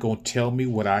you're not going to tell me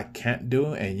what I can't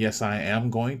do, and yes, I am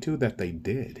going to, that they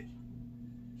did.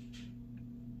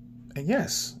 And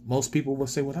yes, most people will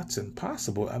say, well, that's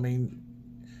impossible. I mean,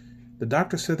 the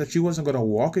doctor said that you wasn't going to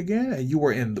walk again, and you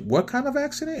were in what kind of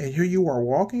accident? And here you are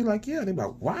walking? Like, yeah. They're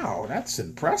like, wow, that's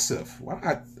impressive.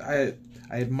 Wow, I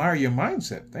admire your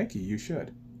mindset. Thank you. You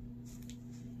should.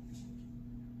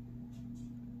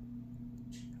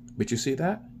 But you see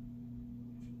that?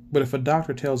 But if a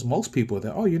doctor tells most people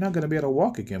that, oh, you're not going to be able to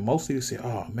walk again, most people say,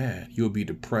 oh, man, you'll be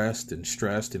depressed and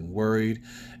stressed and worried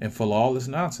and full of all this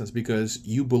nonsense because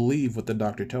you believe what the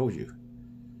doctor told you.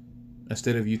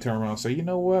 Instead of you turn around and say, you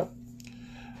know what?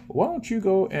 Why don't you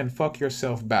go and fuck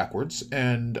yourself backwards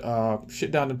and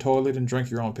shit down the toilet and drink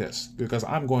your own piss because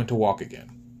I'm going to walk again.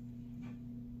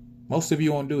 Most of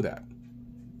you won't do that.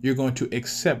 You're going to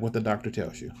accept what the doctor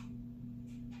tells you.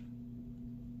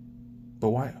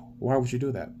 But why? Why would you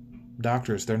do that?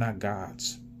 Doctors, they're not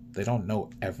gods. They don't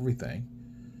know everything.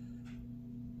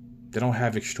 They don't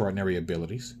have extraordinary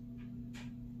abilities.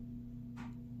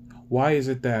 Why is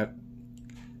it that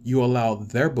you allow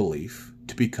their belief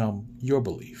to become your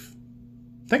belief?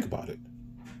 Think about it.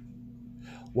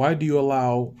 Why do you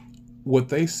allow what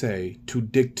they say to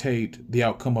dictate the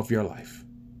outcome of your life?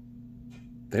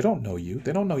 They don't know you.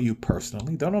 They don't know you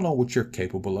personally. They don't know what you're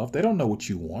capable of. They don't know what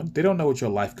you want. They don't know what your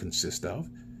life consists of.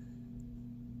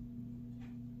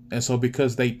 And so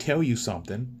because they tell you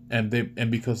something and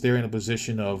because they're in a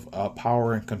position of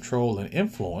power and control and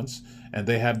influence, and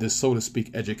they have this, so to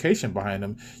speak, education behind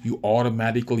them, you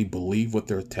automatically believe what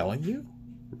they're telling you?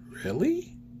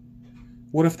 Really?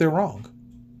 What if they're wrong?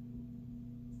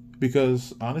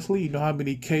 Because honestly, you know how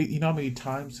many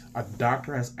times a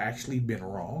doctor has actually been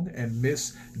wrong and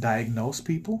misdiagnosed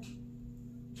people?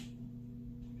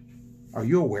 Are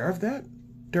you aware of that?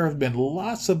 There have been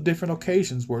lots of different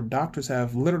occasions where doctors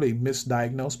have literally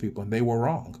misdiagnosed people and they were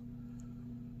wrong.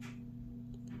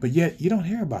 But yet you don't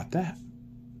hear about that.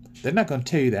 They're not going to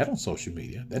tell you that on social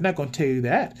media. They're not going to tell you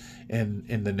that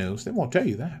in the news. They won't tell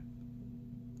you that.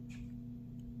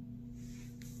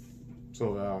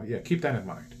 So, keep that in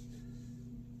mind.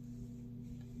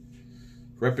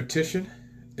 Repetition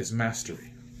is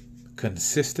mastery.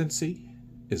 Consistency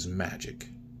is magic.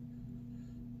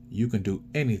 You can do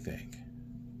anything.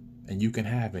 And you can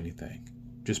have anything.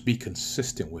 Just be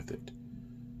consistent with it.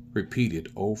 Repeat it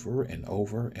over and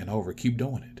over and over. Keep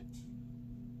doing it.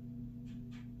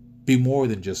 Be more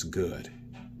than just good.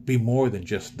 Be more than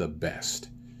just the best.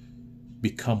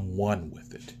 Become one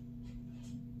with it.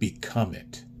 Become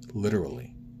it.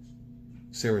 Literally.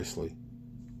 Seriously.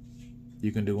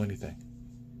 You can do anything.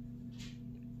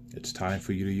 It's time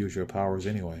for you to use your powers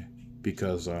anyway.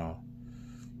 Because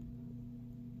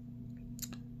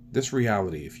this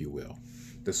reality, if you will,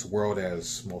 this world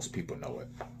as most people know it,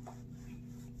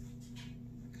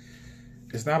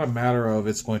 it's not a matter of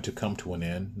it's going to come to an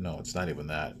end. No, it's not even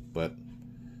that. But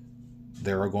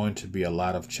there are going to be a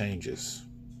lot of changes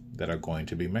that are going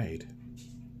to be made.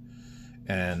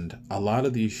 And a lot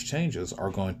of these changes are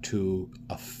going to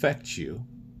affect you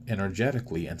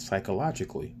energetically and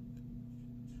psychologically.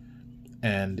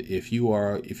 And if you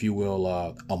are, if you will,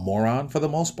 a moron for the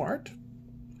most part,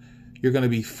 you're going to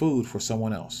be food for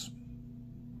someone else.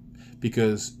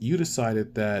 Because you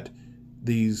decided that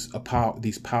these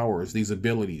powers, these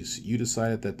abilities, you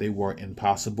decided that they were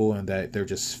impossible and that they're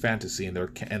just fantasy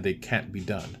and they can't be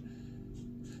done.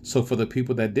 So for the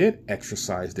people that did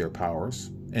exercise their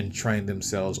powers and train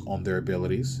themselves on their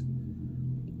abilities,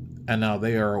 and now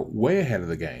they are way ahead of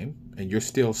the game, and you're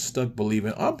still stuck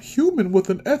believing, I'm human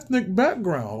with an ethnic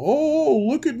background. Oh,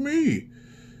 look at me.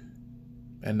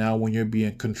 And now when you're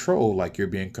being controlled like you're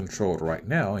being controlled right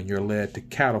now, and you're led to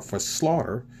cattle for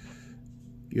slaughter,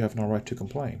 you have no right to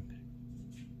complain.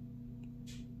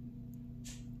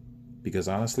 Because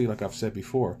honestly, like I've said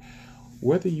before,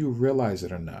 whether you realize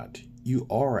it or not, you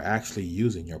are actually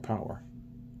using your power.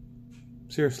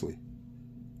 Seriously.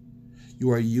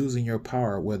 You are using your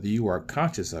power whether you are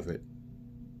conscious of it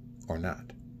or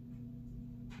not.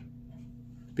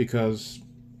 Because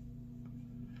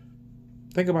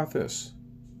think about this.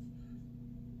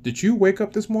 Did you wake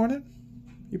up this morning?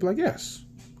 You'd be like, yes.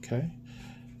 Okay.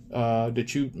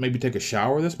 Did you maybe take a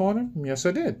shower this morning? Yes,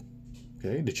 I did.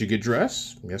 Okay. Did you get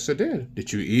dressed? Yes, I did.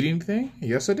 Did you eat anything?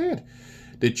 Yes, I did.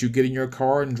 Did you get in your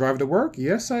car and drive to work?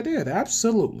 Yes, I did.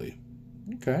 Absolutely.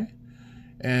 Okay.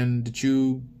 And did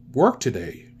you work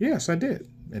today? Yes, I did.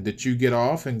 And did you get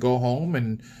off and go home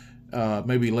and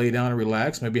maybe lay down and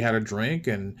relax, maybe had a drink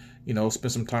and,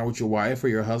 spend some time with your wife or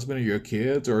your husband or your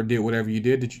kids or did whatever you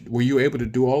did? Were you able to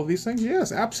do all of these things?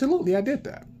 Yes, absolutely. I did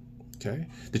that. Okay.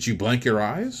 Did you blink your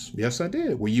eyes? Yes, I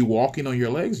did. Were you walking on your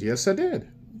legs? Yes, I did.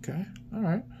 Okay. All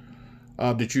right.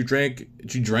 Did you drink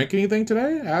anything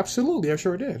today? Absolutely. I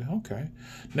sure did. Okay.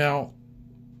 Now,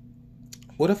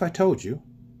 what if I told you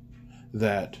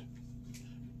that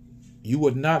you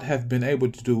would not have been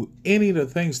able to do any of the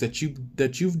things that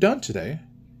you've done today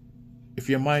if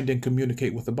your mind didn't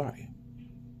communicate with the body?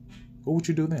 What would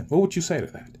you do then? What would you say to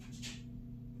that?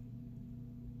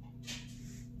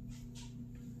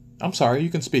 I'm sorry, you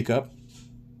can speak up.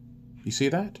 You see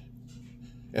that?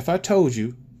 If I told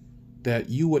you that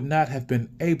you would not have been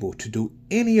able to do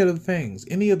any of the things,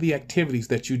 any of the activities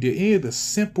that you did, any of the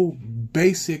simple,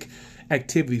 basic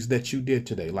activities that you did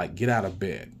today, like get out of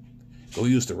bed, go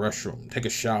use the restroom, take a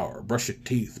shower, brush your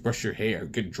teeth, brush your hair,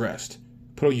 get dressed,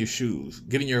 put on your shoes,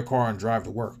 get in your car and drive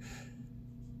to work.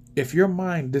 If your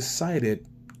mind decided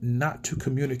not to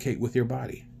communicate with your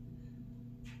body,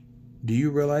 do you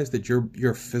realize that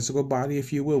your physical body,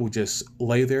 if you will, would just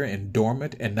lay there and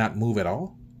dormant and not move at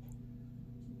all?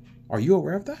 Are you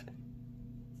aware of that?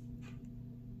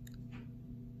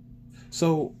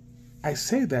 So I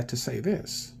say that to say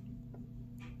this.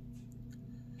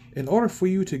 In order for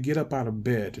you to get up out of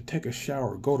bed, to take a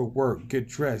shower, go to work, get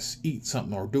dressed, eat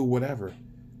something, or do whatever,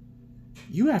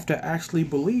 you have to actually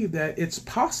believe that it's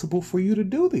possible for you to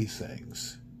do these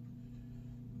things.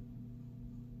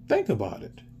 Think about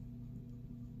it.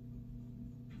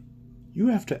 You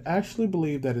have to actually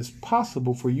believe that it's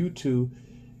possible for you to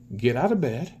get out of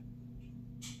bed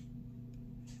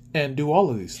and do all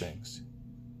of these things.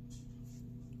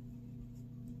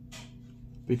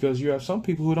 Because you have some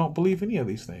people who don't believe any of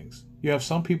these things. You have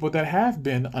some people that have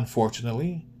been,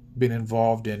 unfortunately, been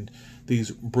involved in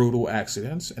these brutal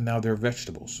accidents, and now they're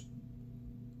vegetables.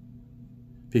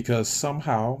 Because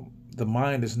somehow the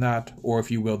mind is not, or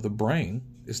if you will, the brain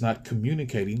is not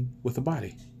communicating with the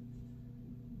body.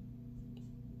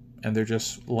 And they're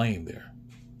just laying there.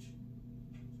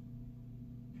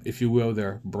 If you will,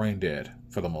 they're brain dead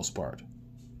for the most part,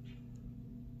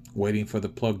 waiting for the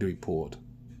plug to be pulled.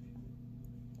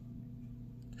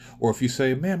 Or if you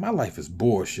say, man, my life is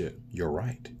bullshit, you're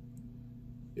right.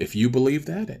 If you believe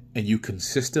that and you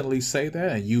consistently say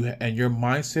that, and your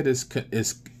mindset is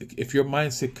if your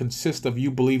mindset consists of you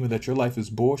believing that your life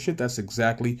is bullshit, that's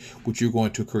exactly what you're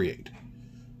going to create.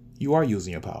 You are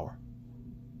using your power.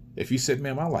 If you said,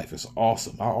 man, my life is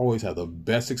awesome, I always have the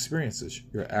best experiences,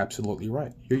 you're absolutely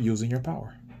right. You're using your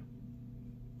power.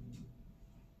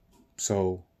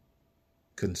 So,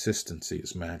 consistency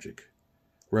is magic.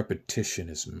 Repetition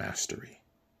is mastery.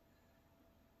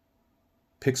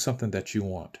 Pick something that you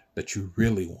want, that you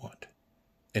really want,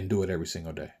 and do it every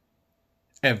single day.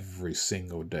 Every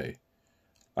single day.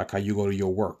 Like how you go to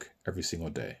your work every single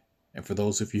day. And for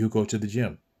those of you who go to the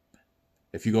gym,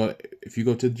 if you go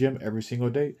to the gym every single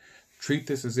day, treat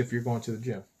this as if you're going to the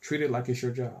gym. Treat it like it's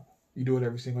your job. You do it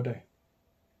every single day.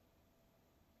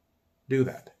 Do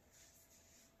that.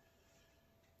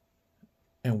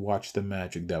 And watch the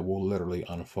magic that will literally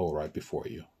unfold right before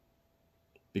you.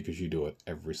 Because you do it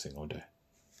every single day.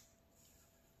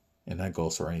 And that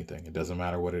goes for anything. It doesn't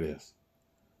matter what it is.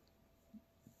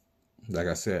 Like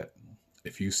I said,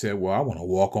 if you said, well, I want to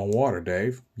walk on water,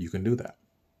 Dave, you can do that.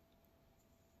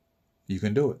 You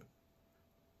can do it.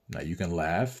 Now, you can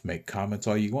laugh, make comments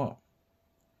all you want.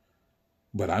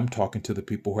 But I'm talking to the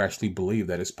people who actually believe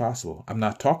that it's possible. I'm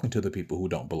not talking to the people who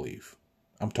don't believe.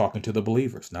 I'm talking to the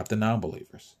believers, not the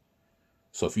non-believers.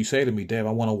 So if you say to me, Dave,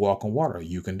 I want to walk on water,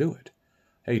 you can do it.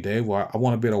 Hey, Dave, well, I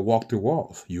want to be able to walk through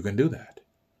walls. You can do that.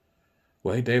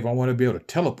 Well, hey, Dave, I want to be able to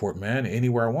teleport, man,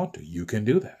 anywhere I want to. You can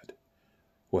do that.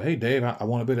 Well, hey, Dave, I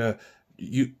want to be able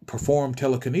to perform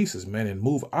telekinesis, man, and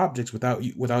move objects without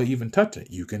even touching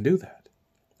it. You can do that.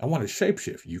 I want to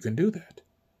shapeshift. You can do that.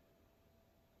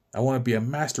 I want to be a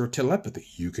master of telepathy.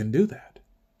 You can do that.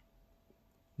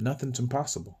 Nothing's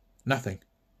impossible. Nothing.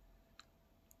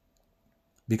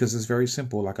 Because it's very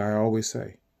simple, like I always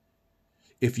say.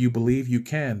 If you believe you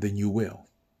can, then you will.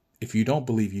 If you don't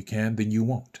believe you can, then you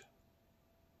won't.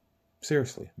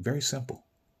 Seriously, very simple.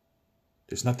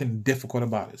 There's nothing difficult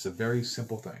about it. It's a very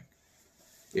simple thing.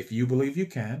 If you believe you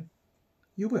can,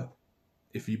 you will.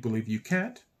 If you believe you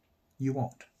can't, you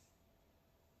won't.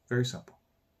 Very simple.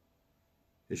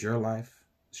 It's your life.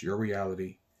 It's your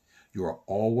reality. You are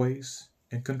always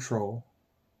in control.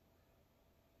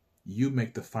 You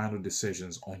make the final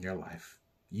decisions on your life.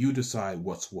 You decide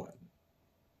what's what.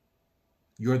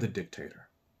 You're the dictator.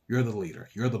 You're the leader.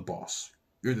 You're the boss.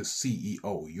 You're the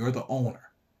CEO. You're the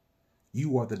owner.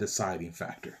 You are the deciding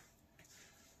factor.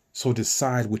 So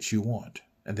decide what you want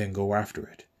and then go after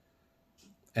it.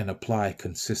 And apply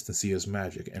consistency as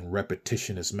magic and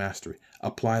repetition as mastery.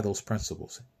 Apply those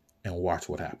principles and watch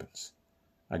what happens.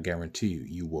 I guarantee you,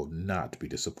 you will not be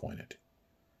disappointed.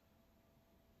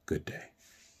 Good day.